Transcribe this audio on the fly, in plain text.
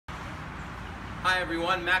Hi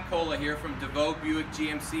everyone, Matt Cola here from DeVoe Buick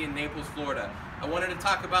GMC in Naples, Florida. I wanted to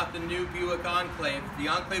talk about the new Buick Enclave. The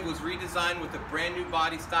Enclave was redesigned with a brand new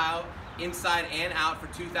body style, inside and out, for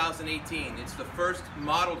 2018. It's the first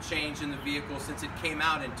model change in the vehicle since it came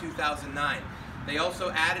out in 2009. They also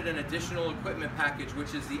added an additional equipment package,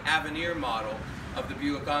 which is the Avenir model of the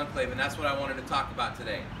Buick Enclave, and that's what I wanted to talk about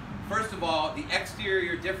today. First of all, the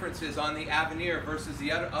exterior differences on the Avenir versus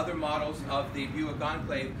the other models of the Buick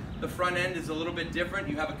Enclave. The front end is a little bit different.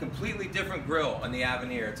 You have a completely different grille on the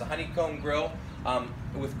Avenir. It's a honeycomb grille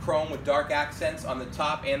with chrome with dark accents on the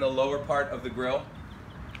top and the lower part of the grille.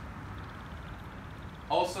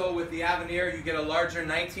 Also with the Avenir, you get a larger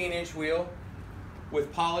 19-inch wheel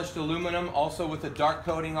with polished aluminum, also with a dark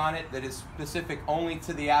coating on it that is specific only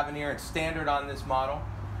to the Avenir and standard on this model.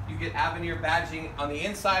 You get Avenir badging on the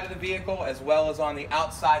inside of the vehicle as well as on the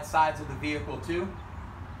outside sides of the vehicle too.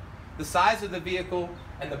 The size of the vehicle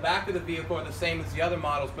and the back of the vehicle are the same as the other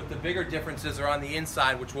models, but the bigger differences are on the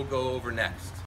inside, which we'll go over next.